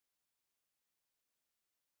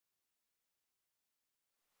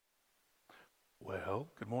Well,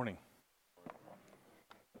 good morning.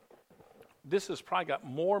 This has probably got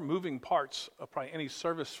more moving parts of probably any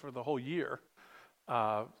service for the whole year.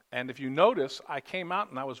 And if you notice, I came out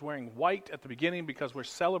and I was wearing white at the beginning because we're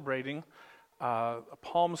celebrating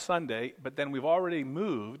Palm Sunday, but then we've already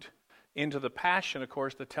moved into the Passion, of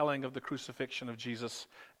course, the telling of the crucifixion of Jesus.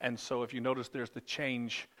 And so if you notice, there's the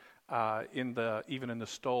change even in the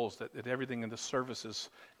stoles, that everything in the services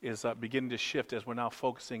is beginning to shift as we're now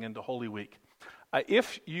focusing into Holy Week.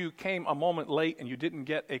 If you came a moment late and you didn't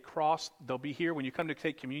get a cross, they'll be here. When you come to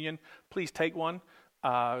take communion, please take one.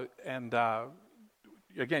 Again,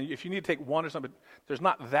 if you need to take one or something, there's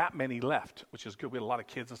not that many left, which is good. We had a lot of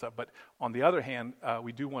kids and stuff. But on the other hand,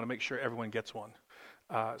 we do want to make sure everyone gets one.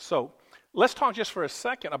 So let's talk just for a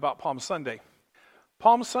second about Palm Sunday.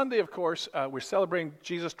 Palm Sunday, of course, we're celebrating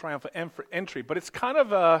Jesus' triumphant entry, but it's kind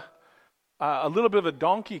of a little bit of a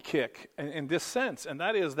donkey kick in this sense, and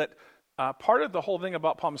that is that part of the whole thing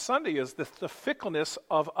about Palm Sunday is the fickleness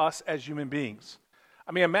of us as human beings.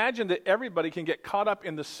 I mean, imagine that everybody can get caught up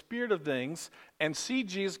in the spirit of things and see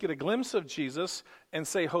Jesus, get a glimpse of Jesus, and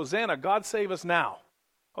say, Hosanna, God save us now.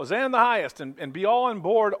 Hosanna in the highest, and be all on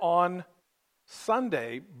board on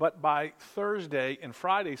Sunday, but by Thursday and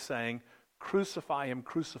Friday saying, crucify him,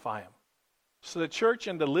 crucify him. So the church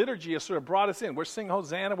and the liturgy has sort of brought us in. We're singing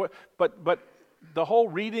Hosanna, but the whole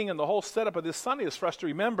reading and the whole setup of this Sunday is for us to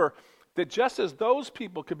remember that just as those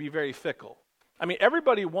people could be very fickle. I mean,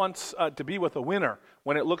 everybody wants to be with a winner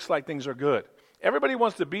when it looks like things are good. Everybody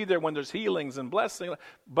wants to be there when there's healings and blessing,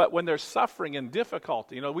 but when there's suffering and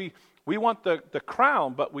difficulty, we want the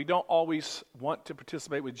crown, but we don't always want to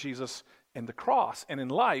participate with Jesus in the cross. And in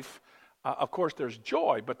life, of course, there's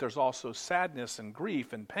joy, but there's also sadness and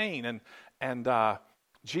grief and pain. And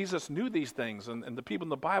Jesus knew these things, and the people in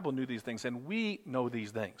the Bible knew these things, and we know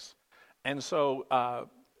these things. And so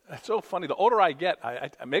it's so funny. The older I get,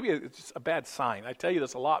 maybe it's just a bad sign. I tell you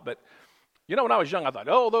this a lot, but when I was young, I thought,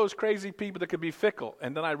 those crazy people that could be fickle.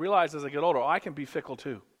 And then I realized as I get older, I can be fickle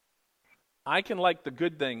too. I can like the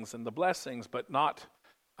good things and the blessings, but not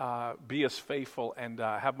be as faithful and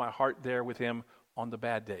have my heart there with him on the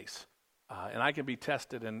bad days. And I can be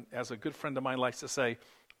tested, and as a good friend of mine likes to say,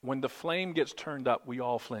 when the flame gets turned up, we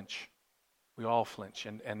all flinch. We all flinch.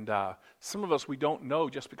 And some of us, we don't know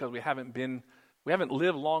just because we haven't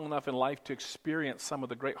lived long enough in life to experience some of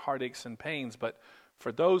the great heartaches and pains. But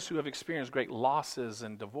for those who have experienced great losses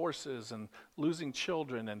and divorces and losing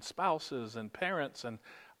children and spouses and parents, and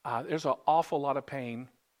there's an awful lot of pain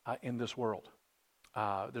in this world.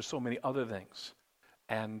 There's so many other things.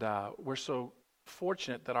 And we're so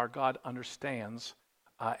fortunate that our God understands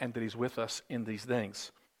and that he's with us in these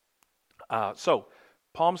things. So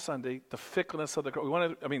Palm Sunday, the fickleness of the cross. We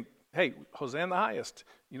want to, hey, Hosanna in the highest.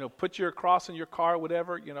 Put your cross in your car,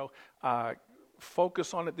 whatever.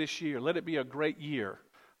 Focus on it this year. Let it be a great year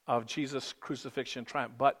of Jesus' crucifixion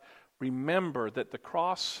triumph. But remember that the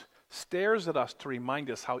cross stares at us to remind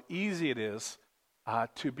us how easy it is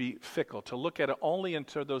to be fickle, to look at it only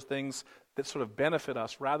into those things that sort of benefit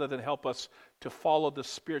us rather than help us to follow the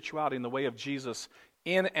spirituality in the way of Jesus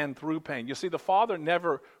in and through pain. You see, the Father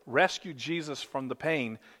never rescued Jesus from the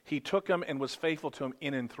pain. He took him and was faithful to him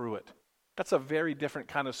in and through it. That's a very different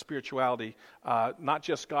kind of spirituality. Not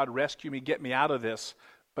just God rescue me, get me out of this,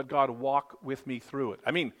 but God walk with me through it.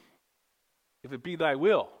 If it be thy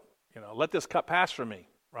will, let this cup pass from me,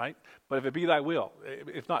 right? But if it be thy will,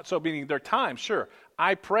 if not so, meaning there are times, sure,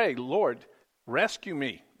 I pray, Lord, rescue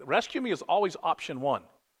me. Rescue me is always option one.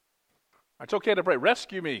 It's okay to pray,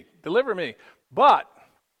 rescue me, deliver me. But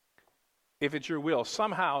if it's your will,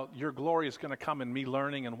 somehow your glory is going to come in me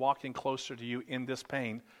learning and walking closer to you in this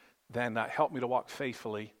pain, then help me to walk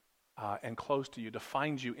faithfully and close to you, to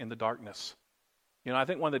find you in the darkness. I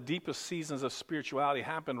think one of the deepest seasons of spirituality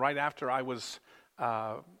happened right after I was,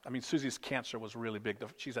 Susie's cancer was really big.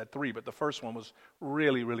 She's had 3, but the first one was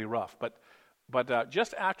really, really rough. But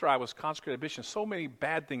just after I was consecrated bishop, so many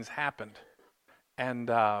bad things happened. And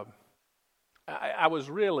I was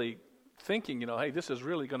really thinking, hey, this is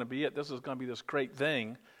really going to be it. This is going to be this great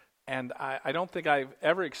thing. And I don't think I've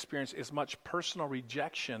ever experienced as much personal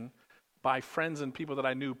rejection by friends and people that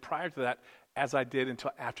I knew prior to that as I did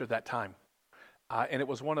until after that time. And it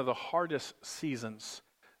was one of the hardest seasons.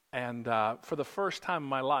 And for the first time in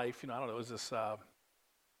my life, it was this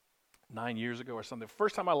 9 years ago or something. The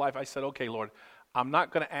first time in my life, I said, okay, Lord, I'm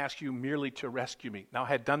not going to ask you merely to rescue me. Now, I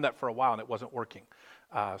had done that for a while, and it wasn't working.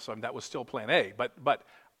 So that was still plan A. But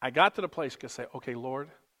I got to the place to say, okay, Lord,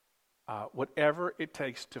 whatever it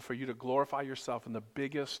takes for you to glorify yourself in the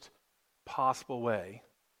biggest possible way,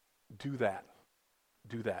 do that.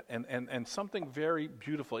 do that. And something very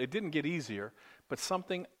beautiful. It didn't get easier, but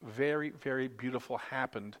something very, very beautiful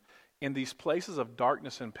happened. In these places of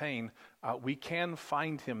darkness and pain, we can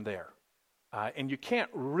find him there. And you can't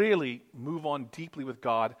really move on deeply with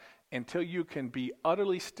God until you can be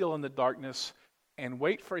utterly still in the darkness and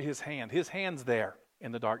wait for his hand. His hand's there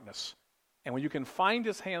in the darkness. And when you can find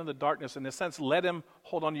his hand in the darkness, in a sense, let him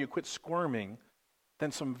hold on to you, quit squirming,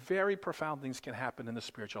 then some very profound things can happen in the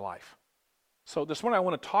spiritual life. So this morning I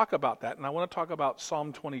want to talk about that, and I want to talk about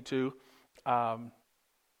Psalm 22.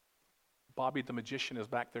 Bobby the magician is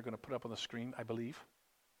back there going to put up on the screen, I believe.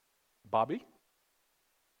 Bobby?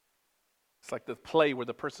 It's like the play where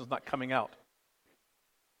the person's not coming out.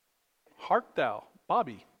 Hark thou,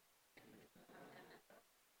 Bobby.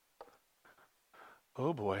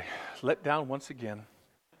 Oh boy, let down once again.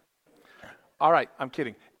 All right, I'm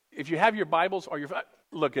kidding. If you have your Bibles or your...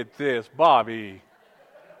 Look at this, Bobby.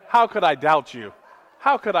 How could I doubt you?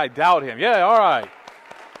 How could I doubt him? Yeah, all right.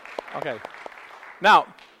 Okay. Now,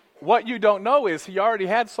 what you don't know is he already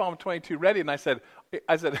had Psalm 22 ready, and I said,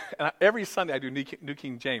 every Sunday I do New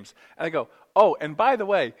King James. And I go, oh, and by the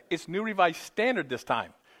way, it's New Revised Standard this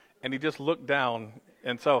time. And he just looked down.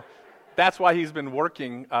 And so that's why he's been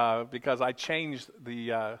working, because I changed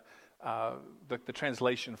the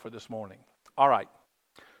translation for this morning. All right.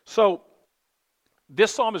 So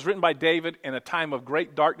this psalm is written by David in a time of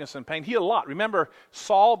great darkness and pain. He had a lot. Remember,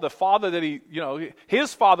 Saul, the father that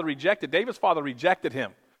his father rejected, David's father rejected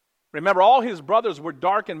him. Remember, all his brothers were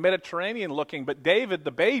dark and Mediterranean looking, but David,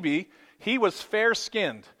 the baby, he was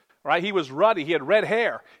fair-skinned, right? He was ruddy. He had red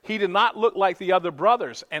hair. He did not look like the other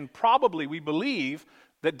brothers. And probably we believe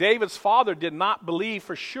that David's father did not believe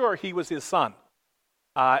for sure he was his son.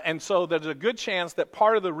 And so there's a good chance that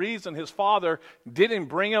part of the reason his father didn't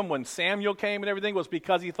bring him when Samuel came and everything was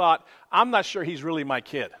because he thought, I'm not sure he's really my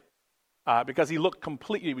kid. Because he looked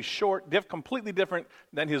he was short, completely different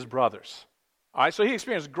than his brothers. All right, so he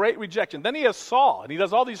experienced great rejection. Then he has Saul, and he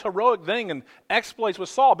does all these heroic things and exploits with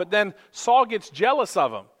Saul, but then Saul gets jealous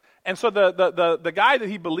of him. And so the guy that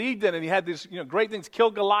he believed in, and he had these great things,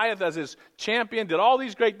 killed Goliath as his champion, did all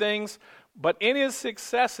these great things, but in his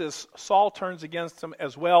successes, Saul turns against him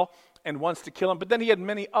as well and wants to kill him. But then he had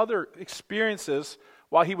many other experiences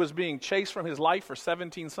while he was being chased from his life for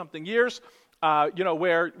 17-something years,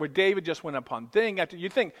 where David just went upon thing after. You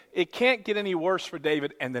think it can't get any worse for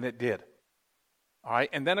David, and then it did. All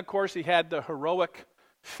right, and then, of course, he had the heroic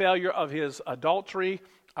failure of his adultery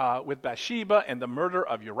with Bathsheba and the murder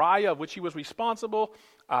of Uriah, of which he was responsible,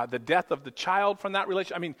 the death of the child from that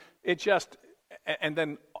relation. I mean, it just, and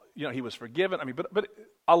then, he was forgiven. I mean, but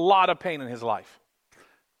a lot of pain in his life.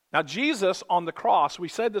 Now, Jesus on the cross, we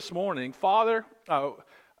said this morning, Father, now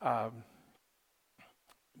I'm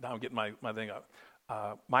getting my thing up.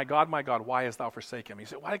 My God, why hast thou forsaken me? You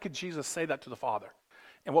say, why could Jesus say that to the Father?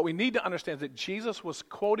 And what we need to understand is that Jesus was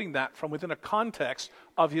quoting that from within a context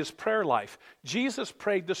of his prayer life. Jesus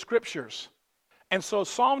prayed the scriptures. And so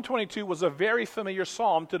Psalm 22 was a very familiar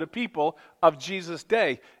psalm to the people of Jesus'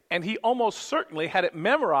 day. And he almost certainly had it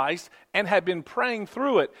memorized and had been praying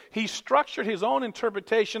through it. He structured his own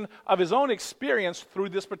interpretation of his own experience through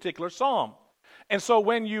this particular psalm. And so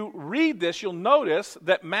when you read this, you'll notice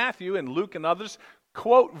that Matthew and Luke and others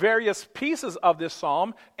quote various pieces of this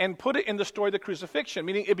psalm and put it in the story of the crucifixion,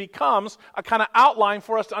 meaning it becomes a kind of outline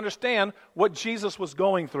for us to understand what Jesus was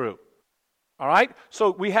going through. All right?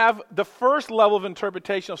 So we have the first level of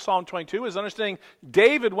interpretation of Psalm 22 is understanding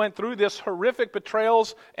David went through this horrific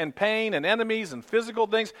betrayals and pain and enemies and physical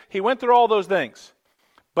things. He went through all those things.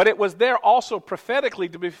 But it was there also prophetically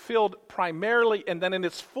to be fulfilled primarily and then in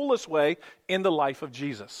its fullest way in the life of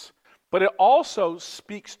Jesus. But it also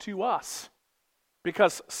speaks to us.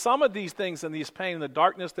 Because some of these things and these pain and the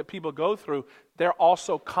darkness that people go through, they're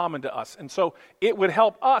also common to us. And so it would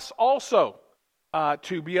help us also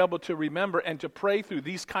to be able to remember and to pray through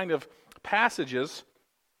these kind of passages.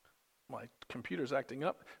 My computer's acting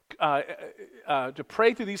up. To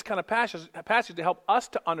pray through these kind of passages to help us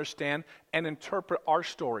to understand and interpret our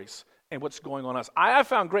stories and what's going on in us. I have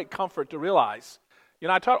found great comfort to realize,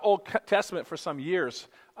 I taught Old Testament for some years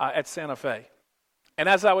at Santa Fe. And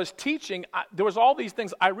as I was teaching, there was all these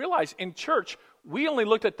things. I realized in church, we only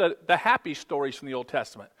looked at the happy stories from the Old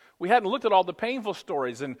Testament. We hadn't looked at all the painful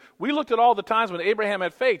stories. And we looked at all the times when Abraham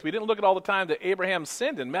had faith. We didn't look at all the time that Abraham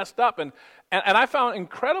sinned and messed up. And I found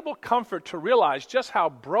incredible comfort to realize just how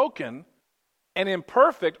broken and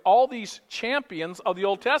imperfect all these champions of the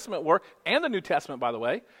Old Testament were, and the New Testament, by the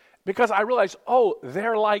way, because I realized,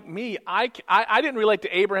 they're like me. I didn't relate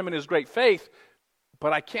to Abraham and his great faith,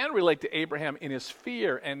 But I can relate to Abraham in his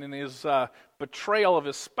fear and in his betrayal of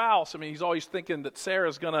his spouse. I mean, he's always thinking that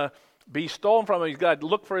Sarah's going to be stolen from him. He's got to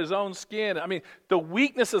look for his own skin. I mean, the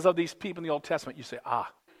weaknesses of these people in the Old Testament, you say,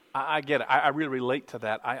 I get it. I really relate to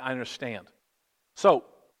that. I understand. So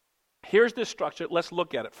here's this structure. Let's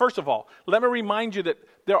look at it. First of all, let me remind you that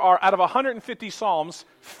there are, out of 150 Psalms,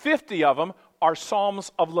 50 of them are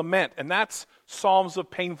Psalms of lament, and that's Psalms of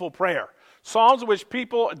painful prayer. Psalms in which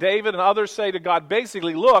people, David and others, say to God,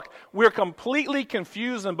 basically, look, we're completely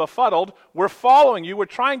confused and befuddled. We're following you. We're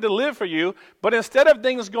trying to live for you. But instead of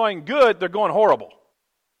things going good, they're going horrible.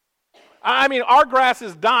 I mean, our grass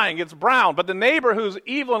is dying. It's brown. But the neighbor who's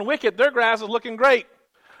evil and wicked, their grass is looking great.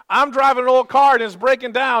 I'm driving an old car and it's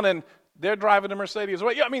breaking down, and they're driving a Mercedes.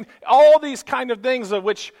 I mean, all these kind of things of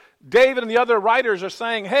which David and the other writers are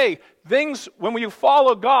saying, hey, things, when you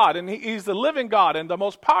follow God, and He's the living God and the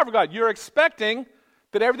most powerful God, you're expecting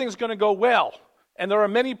that everything's going to go well. And there are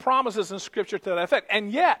many promises in Scripture to that effect.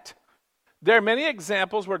 And yet, there are many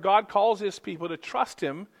examples where God calls His people to trust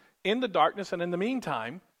Him in the darkness and in the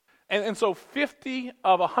meantime. And so 50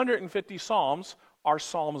 of 150 Psalms are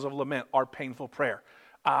Psalms of lament, are painful prayer.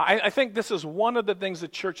 I think this is one of the things the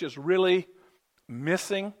church is really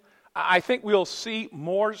missing. I think we'll see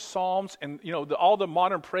more psalms and all the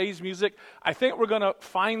modern praise music. I think we're going to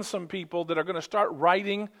find some people that are going to start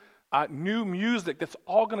writing new music that's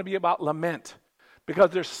all going to be about lament.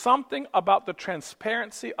 Because there's something about the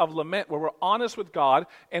transparency of lament where we're honest with God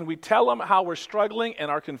and we tell Him how we're struggling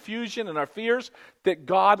and our confusion and our fears that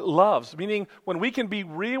God loves. Meaning when we can be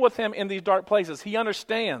real with Him in these dark places, He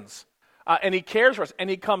understands. And He cares for us, and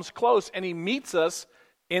He comes close, and He meets us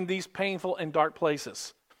in these painful and dark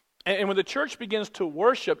places. And when the church begins to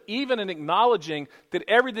worship, even in acknowledging that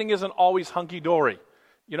everything isn't always hunky-dory.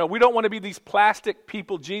 We don't want to be these plastic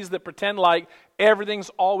people, Jesus, that pretend like everything's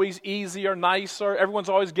always easy or nice, or everyone's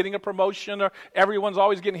always getting a promotion, or everyone's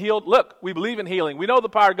always getting healed. Look, we believe in healing. We know the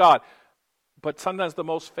power of God. But sometimes the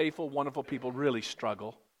most faithful, wonderful people really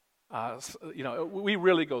struggle. We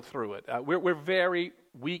really go through it. We're very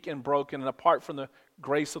weak and broken, and apart from the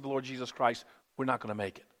grace of the Lord Jesus Christ, we're not going to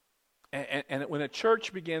make it. And when a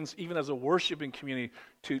church begins, even as a worshiping community,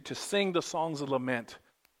 to sing the songs of lament,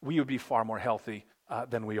 we would be far more healthy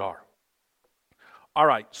than we are. All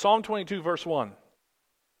right, Psalm 22, verse 1.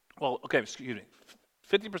 Well, okay, excuse me.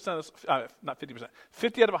 50 out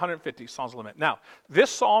of 150 Psalms of lament. Now, this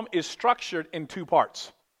psalm is structured in two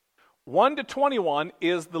parts. 1 to 21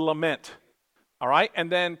 is the lament, all right?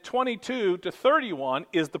 And then 22 to 31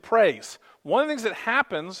 is the praise. One of the things that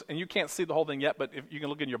happens, and you can't see the whole thing yet, but if you can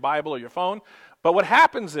look in your Bible or your phone, but what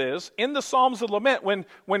happens is, in the Psalms of lament,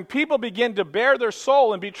 when people begin to bare their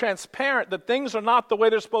soul and be transparent that things are not the way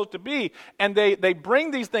they're supposed to be, and they bring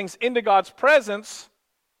these things into God's presence,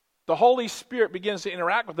 the Holy Spirit begins to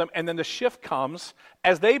interact with them, and then the shift comes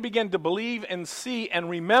as they begin to believe and see and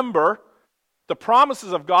remember the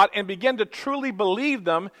promises of God and begin to truly believe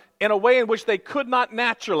them in a way in which they could not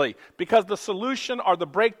naturally, because the solution or the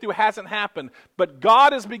breakthrough hasn't happened. But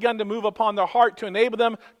God has begun to move upon their heart to enable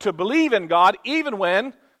them to believe in God even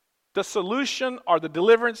when the solution or the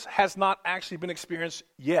deliverance has not actually been experienced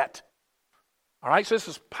yet. All right, so this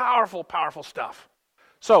is powerful, powerful stuff.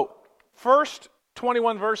 So, first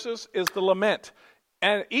 21 verses is the lament.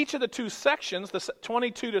 And each of the two sections, the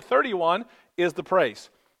 22 to 31, is the praise.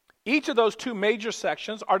 Each of those two major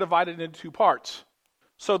sections are divided into two parts.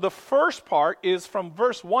 So the first part is from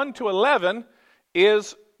verse 1 to 11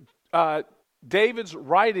 is David's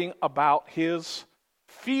writing about his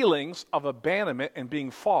feelings of abandonment and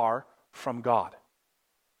being far from God.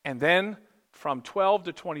 And then from 12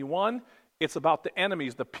 to 21, it's about the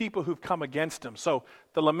enemies, the people who've come against him. So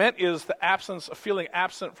the lament is the absence of feeling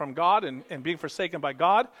absent from God and being forsaken by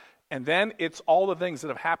God. And then it's all the things that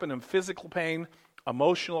have happened in physical pain,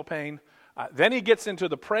 emotional pain. Then he gets into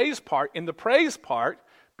the praise part. In the praise part,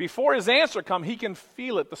 before his answer comes, he can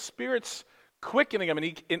feel it. The Spirit's quickening him,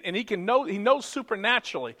 and he knows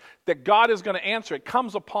supernaturally that God is going to answer. It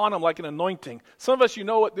comes upon him like an anointing. Some of us, you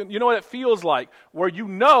know what it feels like, where you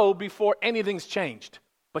know before anything's changed,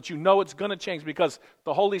 but you know it's going to change because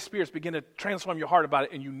the Holy Spirit's beginning to transform your heart about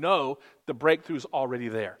it, and you know the breakthrough's already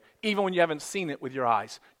there. Even when you haven't seen it with your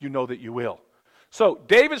eyes, you know that you will. So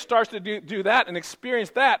David starts to do that and experience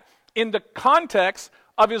that in the context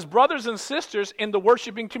of his brothers and sisters in the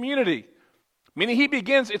worshiping community. Meaning he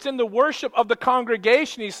begins, it's in the worship of the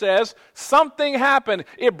congregation, he says, something happened.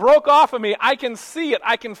 It broke off of me. I can see it.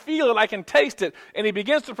 I can feel it. I can taste it. And he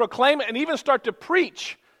begins to proclaim it and even start to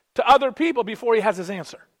preach to other people before he has his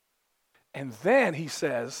answer. And then he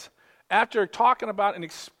says, after talking about and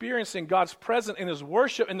experiencing God's presence in his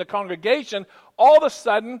worship in the congregation, all of a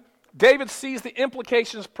sudden, David sees the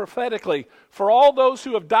implications prophetically for all those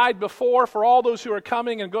who have died before, for all those who are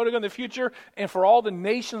coming and going to go in the future, and for all the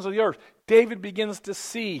nations of the earth. David begins to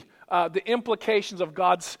see the implications of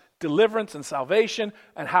God's deliverance and salvation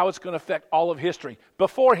and how it's going to affect all of history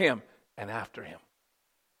before him and after him.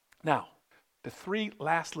 Now, the three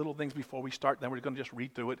last little things before we start, then we're going to just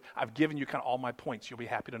read through it. I've given you kind of all my points. You'll be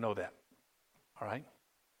happy to know that. All right?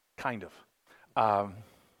 Kind of.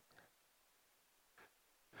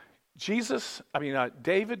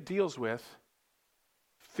 David deals with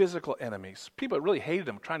physical enemies. People really hated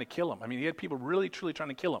him, trying to kill him. I mean, he had people really, truly trying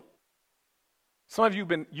to kill him. Some of you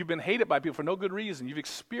you've been hated by people for no good reason. You've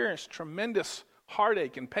experienced tremendous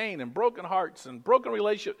heartache and pain and broken hearts and broken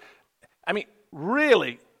relationships. I mean,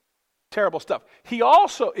 really terrible stuff. He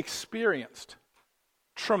also experienced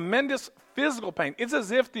tremendous physical pain. It's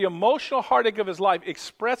as if the emotional heartache of his life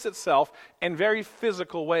expressed itself in very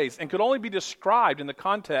physical ways and could only be described in the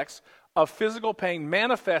context of physical pain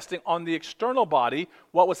manifesting on the external body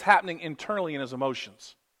what was happening internally in his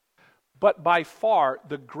emotions. But by far,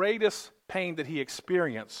 the greatest pain that he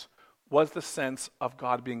experienced was the sense of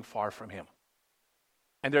God being far from him.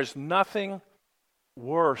 And there's nothing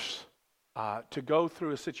worse to go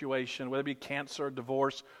through a situation, whether it be cancer,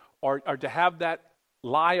 divorce, or to have that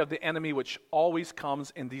lie of the enemy, which always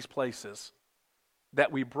comes in these places,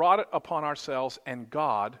 that we brought it upon ourselves and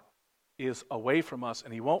God is away from us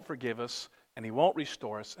and he won't forgive us and he won't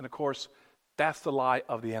restore us. And of course, that's the lie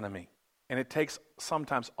of the enemy. And it takes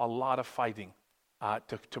sometimes a lot of fighting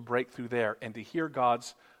to break through there and to hear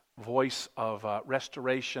God's voice of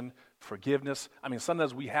restoration, forgiveness. I mean,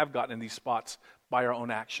 sometimes we have gotten in these spots by our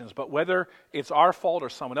own actions, but whether it's our fault or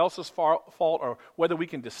someone else's fault, or whether we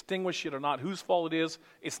can distinguish it or not, whose fault it is,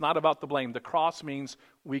 it's not about the blame. The cross means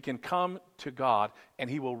we can come to God and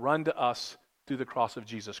he will run to us through the cross of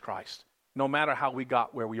Jesus Christ, no matter how we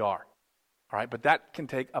got where we are. All right, but that can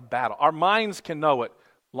take a battle. Our minds can know it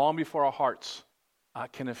long before our hearts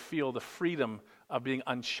can feel the freedom of being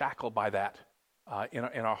unshackled by that in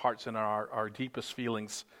our hearts and our deepest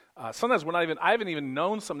feelings. Sometimes I haven't even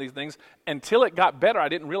known some of these things until it got better. I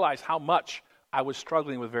didn't realize how much I was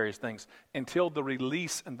struggling with various things. Until the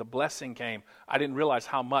release and the blessing came, I didn't realize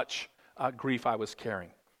how much grief I was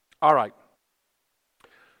carrying. All right.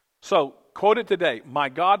 So, quoted today, my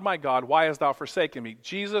God, why hast thou forsaken me?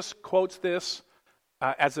 Jesus quotes this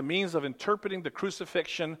as a means of interpreting the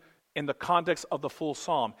crucifixion in the context of the full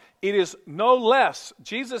psalm. Jesus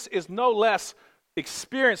is no less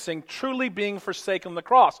experiencing truly being forsaken on the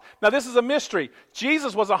cross. Now, this is a mystery.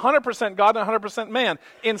 Jesus was 100% God and 100% man.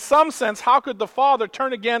 In some sense, how could the Father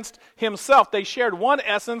turn against himself? They shared one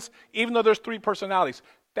essence, even though there's three personalities.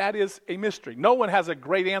 That is a mystery. No one has a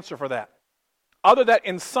great answer for that. Other than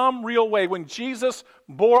in some real way, when Jesus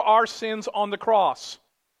bore our sins on the cross,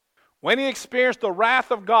 when he experienced the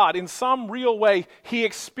wrath of God, in some real way, he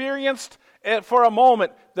experienced for a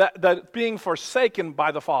moment that being forsaken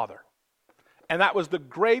by the Father. And that was the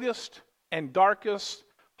greatest and darkest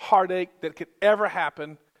heartache that could ever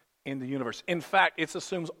happen in the universe. In fact, it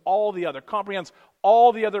comprehends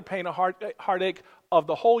all the other pain and heartache of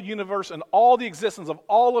the whole universe and all the existence of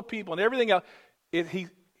all the people and everything else.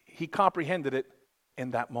 He comprehended it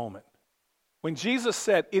in that moment. When Jesus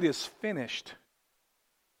said, "It is finished,"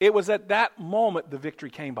 it was at that moment the victory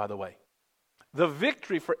came, by the way. The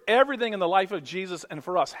victory for everything in the life of Jesus and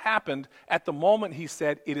for us happened at the moment he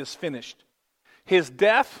said, "It is finished." His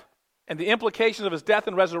death and the implications of his death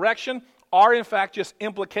and resurrection are in fact just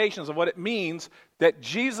implications of what it means that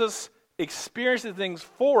Jesus experienced the things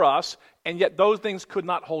for us, and yet those things could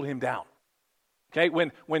not hold him down. Okay,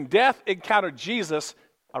 when death encountered Jesus,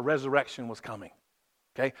 a resurrection was coming.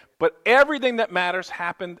 Okay, but everything that matters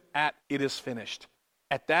happened at "it is finished."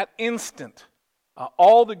 At that instant,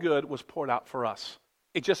 all the good was poured out for us.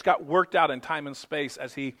 It just got worked out in time and space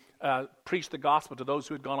as he preached the gospel to those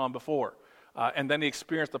who had gone on before. And then he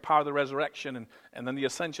experienced the power of the resurrection and then the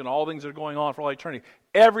ascension. All things are going on for all eternity.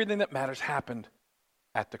 Everything that matters happened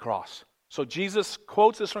at the cross. So Jesus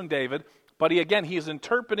quotes this from David, but he is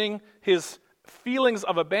interpreting his feelings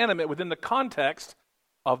of abandonment within the context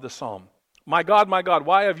of the psalm. My God,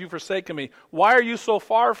 why have you forsaken me? Why are you so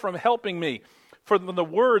far from helping me? For the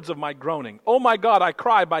words of my groaning. Oh my God, I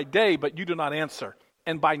cry by day, but you do not answer.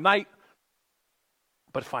 And by night,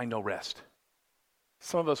 but find no rest.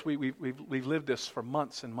 Some of us, we've lived this for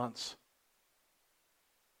months and months.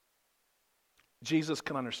 Jesus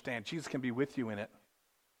can understand. Jesus can be with you in it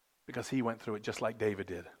because he went through it just like David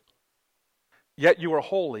did. Yet you are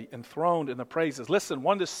holy, enthroned in the praises. Listen,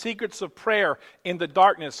 one of the secrets of prayer in the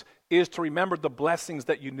darkness is to remember the blessings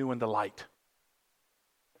that you knew in the light.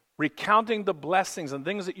 Recounting the blessings and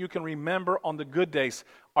things that you can remember on the good days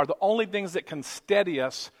are the only things that can steady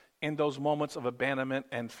us in those moments of abandonment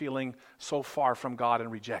and feeling so far from God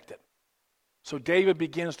and rejected. So David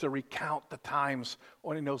begins to recount the times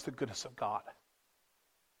when he knows the goodness of God.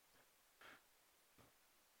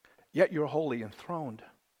 Yet you're holy, enthroned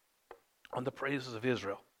on the praises of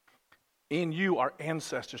Israel. In you our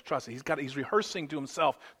ancestors trusted. He's rehearsing to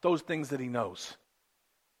himself those things that he knows.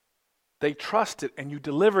 They trusted and you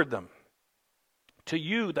delivered them. To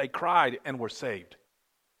you they cried and were saved.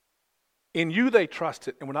 In you they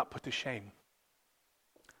trusted and were not put to shame.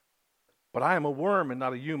 But I am a worm and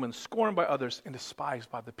not a human, scorned by others and despised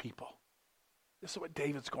by the people. This is what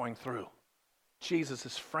David's going through. Jesus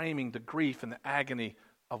is framing the grief and the agony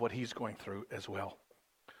of what he's going through as well.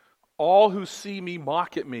 All who see me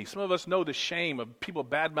mock at me. Some of us know the shame of people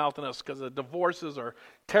bad-mouthing us because of divorces or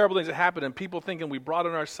terrible things that happen and people thinking we brought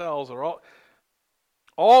it ourselves.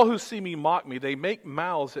 All who see me mock me. They make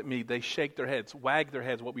mouths at me. They shake their heads, wag their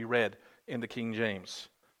heads, what we read in the King James.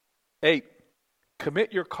 8,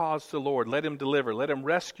 commit your cause to the Lord. Let him deliver. Let him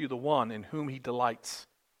rescue the one in whom he delights.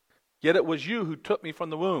 Yet it was you who took me from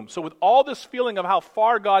the womb. So with all this feeling of how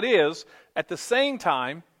far God is, at the same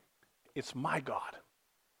time, it's my God.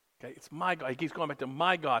 Okay, it's my God. He keeps going back to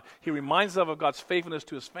my God. He reminds us of God's faithfulness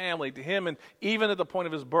to his family, to him, and even at the point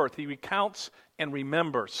of his birth. He recounts and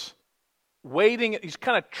remembers. Waiting, he's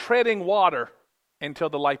kind of treading water until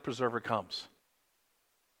the life preserver comes.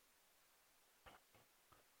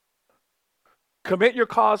 Commit your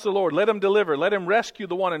cause to the Lord. Let him deliver. Let him rescue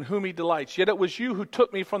the one in whom he delights. Yet it was you who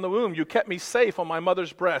took me from the womb. You kept me safe on my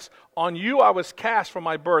mother's breast. On you I was cast from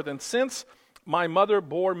my birth. And since my mother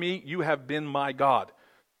bore me, you have been my God.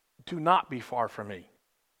 Do not be far from me,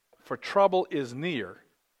 for trouble is near,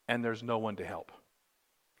 and there's no one to help.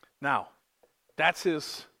 Now, that's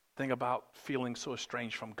his thing about feeling so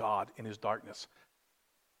estranged from God in his darkness.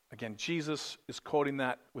 Again, Jesus is quoting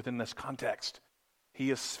that within this context.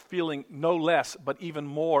 He is feeling no less, but even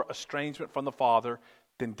more estrangement from the Father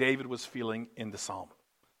than David was feeling in the Psalm.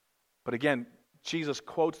 But again, Jesus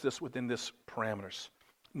quotes this within this parameters.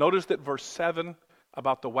 Notice that verse 7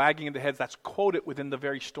 about the wagging of the heads, that's quoted within the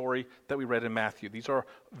very story that we read in Matthew. These are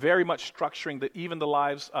very much structuring even the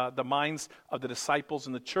lives, the minds of the disciples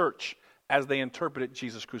in the church as they interpreted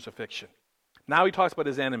Jesus' crucifixion. Now he talks about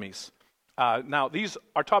his enemies. Now these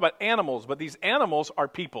are talking about animals, but these animals are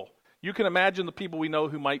people. You can imagine the people we know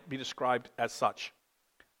who might be described as such.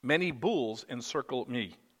 Many bulls encircle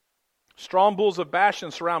me. Strong bulls of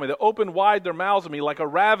Bashan surround me. They open wide their mouths at me like a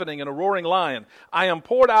ravening and a roaring lion. I am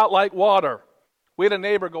poured out like water. We had a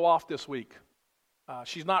neighbor go off this week.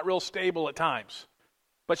 She's not real stable at times.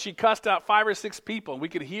 But she cussed out 5 or 6 people, and we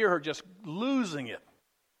could hear her just losing it.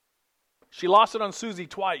 She lost it on Susie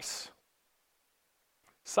twice.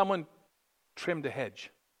 Someone trimmed a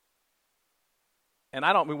hedge. And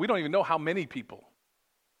we don't even know how many people.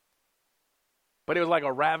 But it was like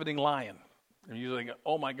a ravening lion. And you're like,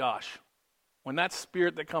 oh my gosh. When that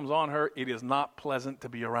spirit that comes on her, it is not pleasant to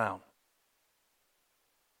be around.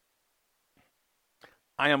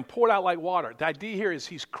 I am poured out like water. The idea here is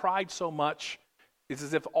he's cried so much, it's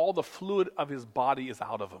as if all the fluid of his body is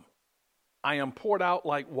out of him. I am poured out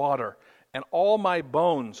like water, and all my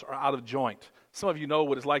bones are out of joint. Some of you know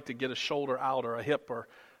what it's like to get a shoulder out or a hip.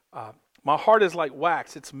 My heart is like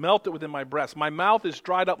wax. It's melted within my breast. My mouth is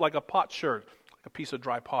dried up like a potsherd, like a piece of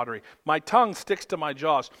dry pottery. My tongue sticks to my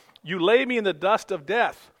jaws. You lay me in the dust of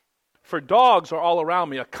death, for dogs are all around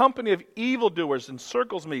me. A company of evildoers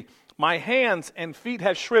encircles me. My hands and feet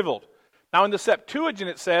have shriveled. Now in the Septuagint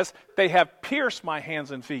it says, they have pierced my hands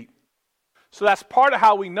and feet. So that's part of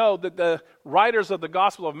how we know that the writers of the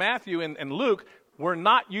Gospel of Matthew and Luke were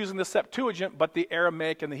not using the Septuagint, but the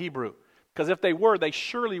Aramaic and the Hebrew. Because if they were, they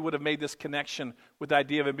surely would have made this connection with the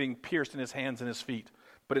idea of him being pierced in his hands and his feet.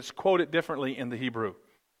 But it's quoted differently in the Hebrew,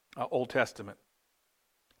 Old Testament.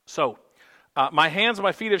 So, my hands and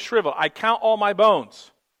my feet have shriveled. I count all my bones.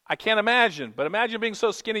 I can't imagine, but imagine being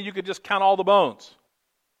so skinny you could just count all the bones.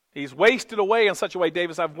 He's wasted away in such a way,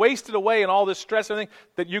 David said, I've wasted away in all this stress and everything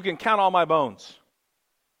that you can count all my bones.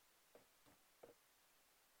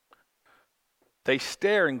 They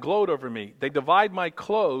stare and gloat over me. They divide my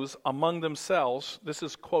clothes among themselves. This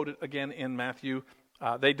is quoted again in Matthew.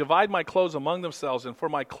 They divide my clothes among themselves, and for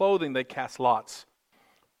my clothing they cast lots.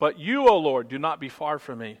 But you, O Lord, do not be far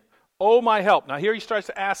from me. O my help. Now here he starts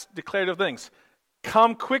to ask declarative things.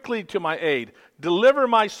 Come quickly to my aid. Deliver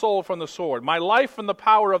my soul from the sword, my life from the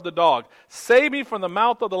power of the dog. Save me from the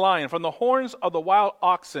mouth of the lion, from the horns of the wild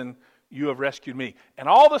oxen. You have rescued me. And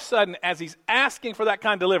all of a sudden, as he's asking for that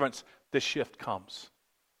kind of deliverance, the shift comes.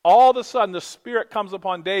 All of a sudden, the Spirit comes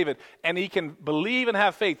upon David, and he can believe and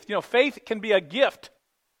have faith. You know, faith can be a gift.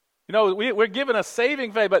 You know, we're given a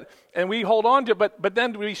saving faith, and we hold on to it, but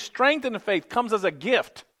then we strengthen the faith, comes as a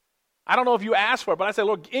gift. I don't know if you ask for it, but I say,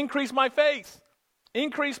 Lord, increase my faith.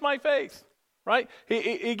 Increase my faith, right?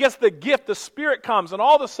 He gets the gift, the Spirit comes, and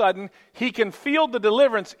all of a sudden, he can feel the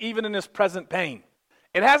deliverance even in his present pain.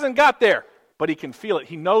 It hasn't got there, but he can feel it.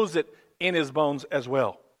 He knows it in his bones as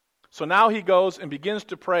well. So now he goes and begins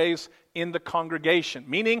to praise in the congregation,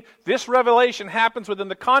 meaning this revelation happens within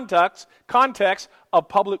the context of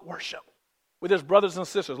public worship with his brothers and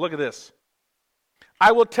sisters. Look at this.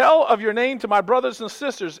 I will tell of your name to my brothers and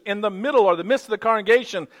sisters in the middle or the midst of the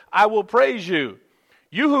congregation. I will praise you.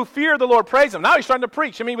 You who fear the Lord, praise him. Now he's starting to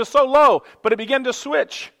preach. I mean, he was so low, but it began to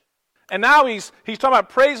switch. And now he's talking about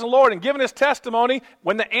praising the Lord and giving his testimony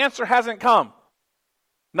when the answer hasn't come.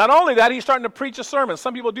 Not only that, he's starting to preach a sermon.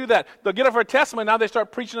 Some people do that. They'll get up for a testimony, now they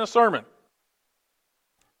start preaching a sermon.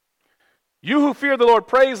 You who fear the Lord,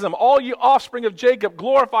 praise him. All ye offspring of Jacob,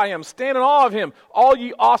 glorify him. Stand in awe of him, all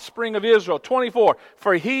ye offspring of Israel. 24,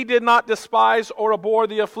 for he did not despise or abhor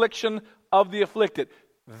the affliction of the afflicted.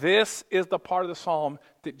 This is the part of the psalm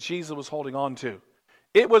that Jesus was holding on to.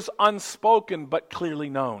 It was unspoken but clearly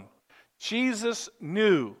known. Jesus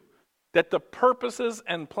knew that the purposes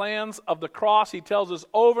and plans of the cross, he tells us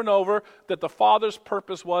over and over that the Father's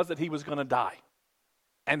purpose was that he was going to die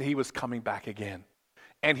and he was coming back again.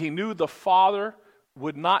 And he knew the Father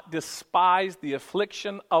would not despise the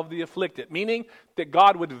affliction of the afflicted, meaning that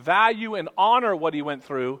God would value and honor what he went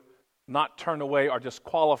through, not turn away or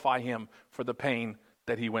disqualify him for the pain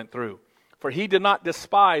that he went through. For he did not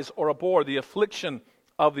despise or abhor the affliction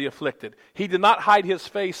of the afflicted. He did not hide his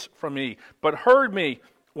face from me, but heard me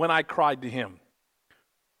when I cried to him.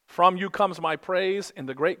 From you comes my praise in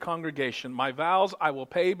the great congregation. My vows I will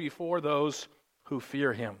pay before those who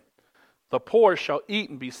fear him. The poor shall eat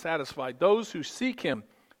and be satisfied. Those who seek him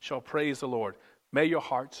shall praise the Lord. May your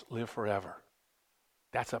hearts live forever.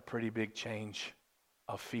 That's a pretty big change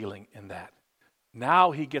of feeling in that.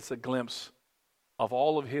 Now he gets a glimpse of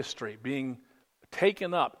all of history being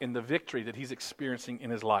taken up in the victory that he's experiencing in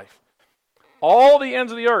his life. All the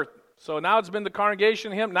ends of the earth. So now it's been the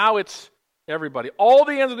congregation, him. Now it's everybody. All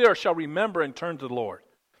the ends of the earth shall remember and turn to the Lord.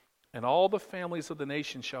 And all the families of the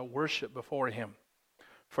nation shall worship before him.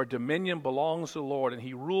 For dominion belongs to the Lord, and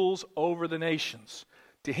he rules over the nations.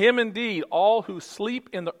 To him indeed all who sleep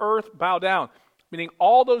in the earth bow down. Meaning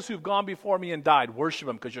all those who've gone before me and died, worship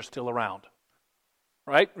him because you're still around.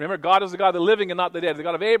 Right? Remember, God is the God of the living and not the dead. The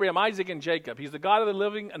God of Abraham, Isaac, and Jacob. He's the God of the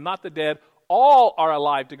living and not the dead. All are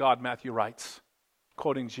alive to God, Matthew writes,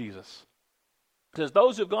 quoting Jesus. It says,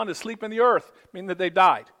 those who've gone to sleep in the earth, meaning that they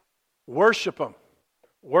died, worship him.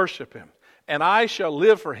 Worship him. And I shall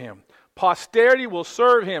live for him. Posterity will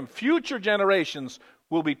serve him. Future generations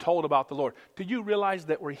will be told about the Lord. Do you realize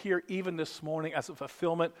that we're here even this morning as a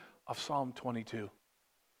fulfillment of Psalm 22?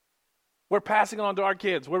 We're passing it on to our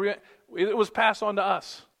kids. It was passed on to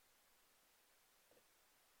us.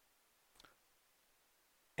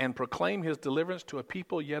 And proclaim his deliverance to a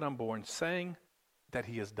people yet unborn, saying that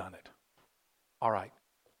he has done it. All right.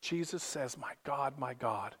 Jesus says, my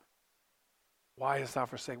God, why hast thou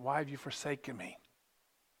forsaken? Why have you forsaken me?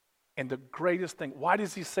 And the greatest thing, why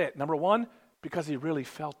does he say it? Number one, because he really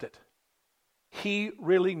felt it. He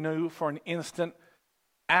really knew for an instant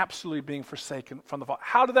absolutely being forsaken from the Father.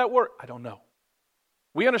 How did that work? I don't know.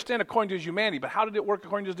 We understand according to his humanity, but how did it work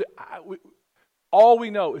according to his... all we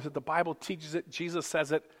know is that the Bible teaches it, Jesus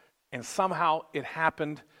says it, and somehow it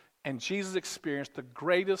happened, and Jesus experienced the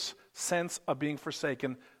greatest sense of being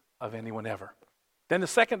forsaken of anyone ever. Then the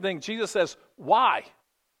second thing, Jesus says, why?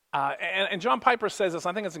 And John Piper says this,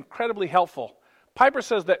 I think it's incredibly helpful. Piper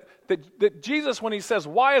says that Jesus, when he says,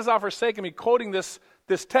 why hast thou forsaken me, quoting this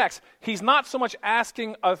text, he's not so much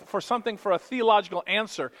asking for a theological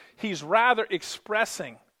answer. He's rather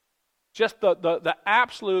expressing just the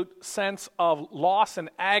absolute sense of loss and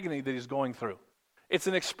agony that he's going through. It's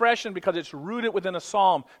an expression because it's rooted within a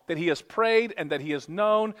psalm that he has prayed and that he has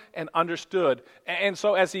known and understood. And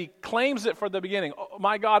so as he claims it for the beginning, oh,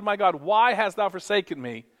 my God, why hast thou forsaken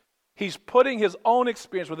me? He's putting his own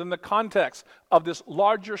experience within the context of this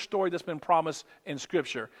larger story that's been promised in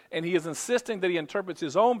Scripture. And he is insisting that he interprets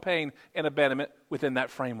his own pain and abandonment within that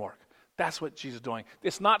framework. That's what Jesus is doing.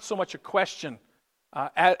 It's not so much a question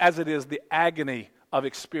as it is the agony of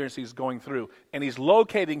experience he's going through. And he's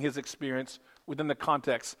locating his experience within the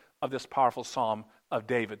context of this powerful psalm of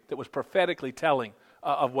David that was prophetically telling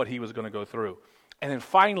of what he was going to go through. And then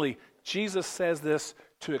finally, Jesus says this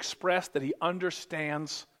to express that he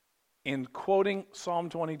understands, in quoting Psalm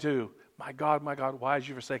 22, my God, why have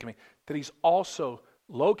you forsaken me? That he's also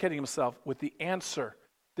locating himself with the answer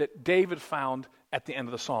that David found at the end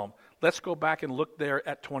of the psalm. Let's go back and look there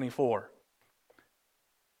at 24.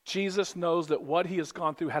 Jesus knows that what he has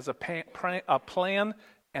gone through has a plan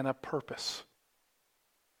and a purpose.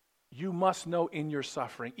 You must know in your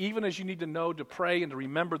suffering, even as you need to know to pray and to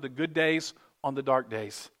remember the good days on the dark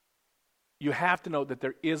days, you have to know that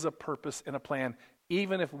there is a purpose and a plan,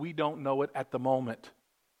 even if we don't know it at the moment.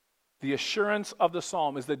 The assurance of the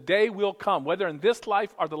psalm is the day will come, whether in this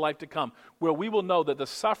life or the life to come, where we will know that the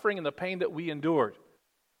suffering and the pain that we endured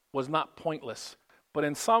was not pointless, but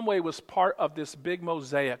in some way was part of this big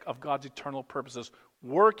mosaic of God's eternal purposes,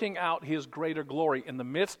 working out his greater glory in the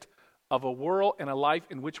midst of a world and a life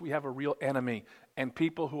in which we have a real enemy and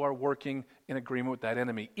people who are working in agreement with that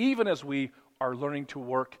enemy, even as we are learning to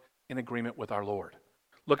work in agreement with our Lord.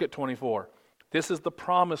 Look at 24. This is the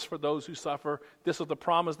promise for those who suffer. This is the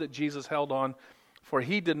promise that Jesus held on. For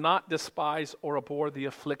he did not despise or abhor the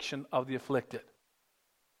affliction of the afflicted.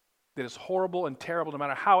 That is horrible and terrible no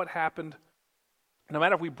matter how it happened. No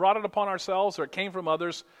matter if we brought it upon ourselves or it came from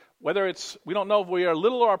others, whether it's, we don't know if we are a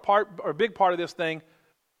little or a big part of this thing,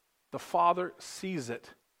 the Father sees it.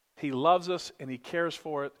 He loves us and he cares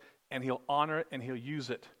for it, and he'll honor it and he'll use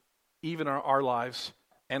it, even in our lives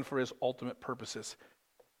and for his ultimate purposes.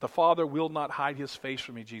 The Father will not hide his face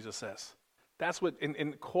from me, Jesus says. That's what,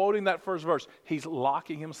 in quoting that first verse, he's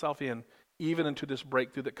locking himself in, even into this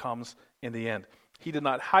breakthrough that comes in the end. He did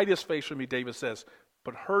not hide his face from me, David says,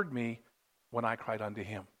 but heard me when I cried unto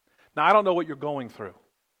him. Now, I don't know what you're going through.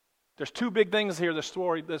 There's two big things here this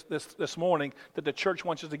morning that the church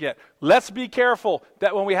wants us to get. Let's be careful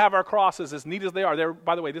that when we have our crosses, as neat as they are,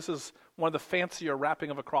 by the way, this is one of the fancier wrapping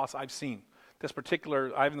of a cross I've seen. This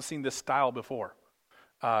particular, I haven't seen this style before.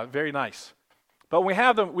 Very nice. But when we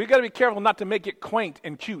have them, we've got to be careful not to make it quaint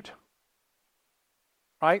and cute.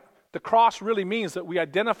 Right? The cross really means that we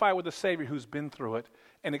identify with the Savior who's been through it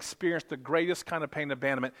and experienced the greatest kind of pain and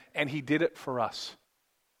abandonment, and he did it for us.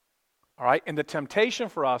 All right? And the temptation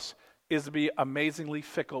for us is to be amazingly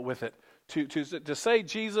fickle with it. To say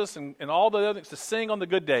Jesus and all the other things, to sing on the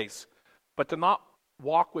good days, but to not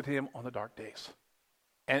walk with him on the dark days.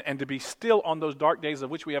 And to be still on those dark days of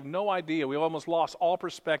which we have no idea. We've almost lost all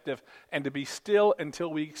perspective. And to be still until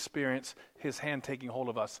we experience his hand taking hold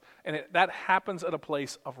of us. And that happens at a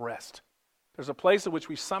place of rest. There's a place at which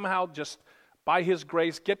we somehow just, by his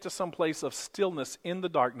grace, get to some place of stillness in the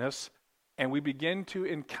darkness. And we begin to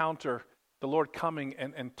encounter the Lord coming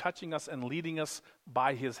and touching us and leading us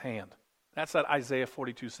by his hand. That's that Isaiah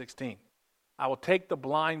 42:16. I will take the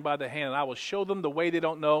blind by the hand and I will show them the way they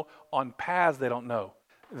don't know on paths they don't know.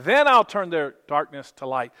 Then I'll turn their darkness to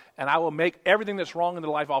light, and I will make everything that's wrong in their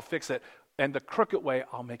life, I'll fix it, and the crooked way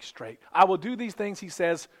I'll make straight. I will do these things, he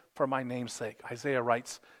says, for my name's sake. Isaiah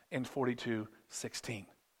writes in 42:16.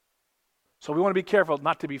 So we want to be careful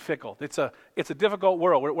not to be fickle. It's a difficult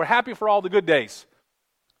world. We're happy for all the good days.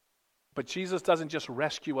 But Jesus doesn't just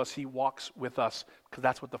rescue us, he walks with us, because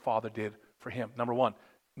that's what the Father did for him, number one.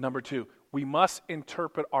 Number two, we must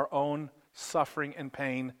interpret our own suffering and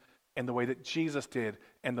pain in the way that Jesus did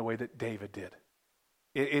and the way that David did.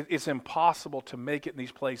 It's impossible to make it in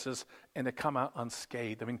these places and to come out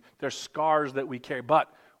unscathed. I mean, there's scars that we carry,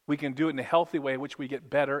 but we can do it in a healthy way in which we get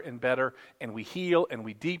better and better, and we heal and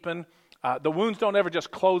we deepen. The wounds don't ever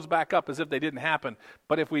just close back up as if they didn't happen.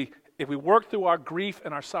 But if we work through our grief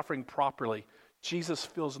and our suffering properly, Jesus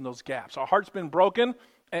fills in those gaps. Our heart's been broken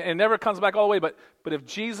and never comes back all the way, but if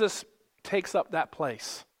Jesus takes up that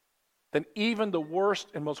place, then even the worst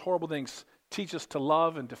and most horrible things teach us to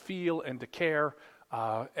love and to feel and to care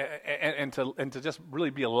and to just really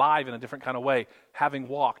be alive in a different kind of way, having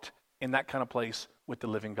walked in that kind of place with the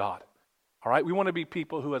living God. All right? We want to be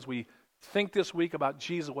people who, as we think this week about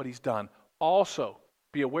Jesus, what he's done, also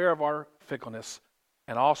be aware of our fickleness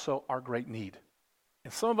and also our great need.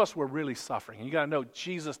 And some of us were really suffering. And you got to know,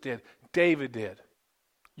 Jesus did. David did.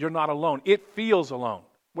 You're not alone. It feels alone.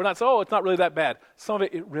 We're not saying, it's not really that bad. Some of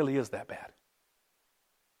it really is that bad.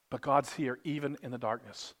 But God's here even in the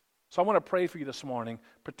darkness. So I want to pray for you this morning,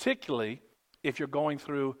 particularly if you're going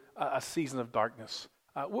through a season of darkness.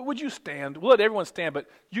 Would you stand? We'll let everyone stand, but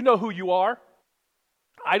you know who you are.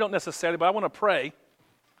 I don't necessarily, but I want to pray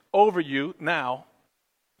over you now.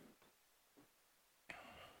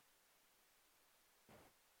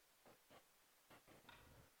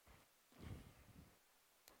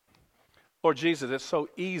 Lord Jesus, it's so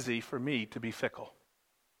easy for me to be fickle.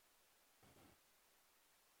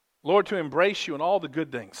 Lord, to embrace you in all the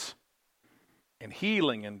good things, and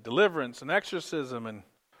healing and deliverance and exorcism and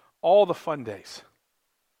all the fun days.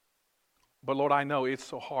 But Lord, I know it's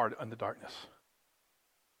so hard in the darkness.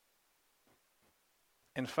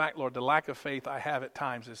 In fact, Lord, the lack of faith I have at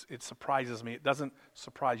times, it surprises me. It doesn't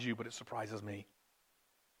surprise you, but it surprises me.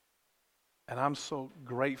 And I'm so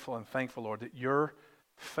grateful and thankful, Lord, that you're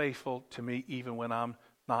faithful to me even when I'm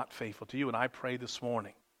not faithful to you. And I pray this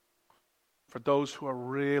morning for those who are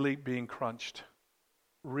really being crunched,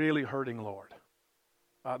 really hurting, Lord.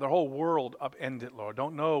 Their whole world upended, Lord.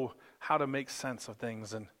 Don't know how to make sense of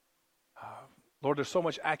things. And Lord, there's so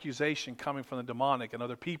much accusation coming from the demonic and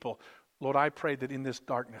other people. Lord, I pray that in this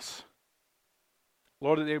darkness,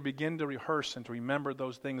 Lord, that they begin to rehearse and to remember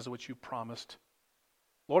those things which you promised.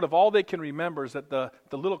 Lord, if all they can remember is that the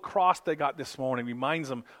little cross they got this morning reminds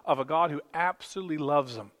them of a God who absolutely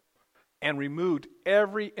loves them and removed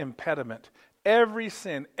every impediment, every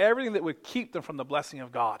sin, everything that would keep them from the blessing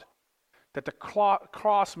of God. That the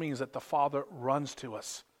cross means that the Father runs to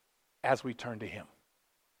us as we turn to him.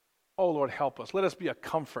 Oh, Lord, help us. Let us be a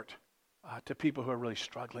comfort to people who are really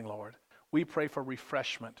struggling, Lord. We pray for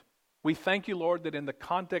refreshment. We thank you, Lord, that in the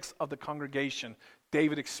context of the congregation,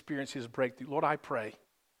 David experienced his breakthrough. Lord, I pray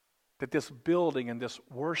that this building and this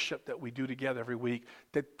worship that we do together every week,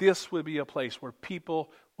 that this would be a place where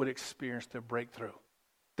people would experience their breakthrough.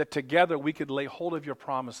 That together we could lay hold of your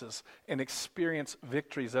promises and experience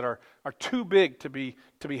victories that are too big to be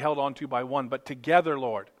held on to by one. But together,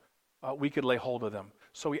 Lord, we could lay hold of them.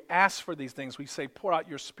 So we ask for these things. We say, pour out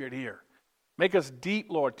your Spirit here. Make us deep,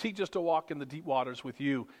 Lord. Teach us to walk in the deep waters with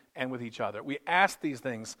you and with each other. We ask these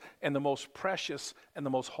things in the most precious and the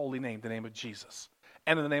most holy name, the name of Jesus.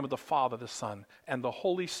 And in the name of the Father, the Son, and the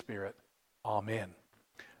Holy Spirit. Amen.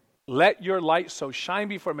 Let your light so shine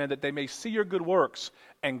before men that they may see your good works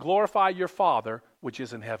and glorify your Father which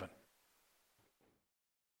is in heaven.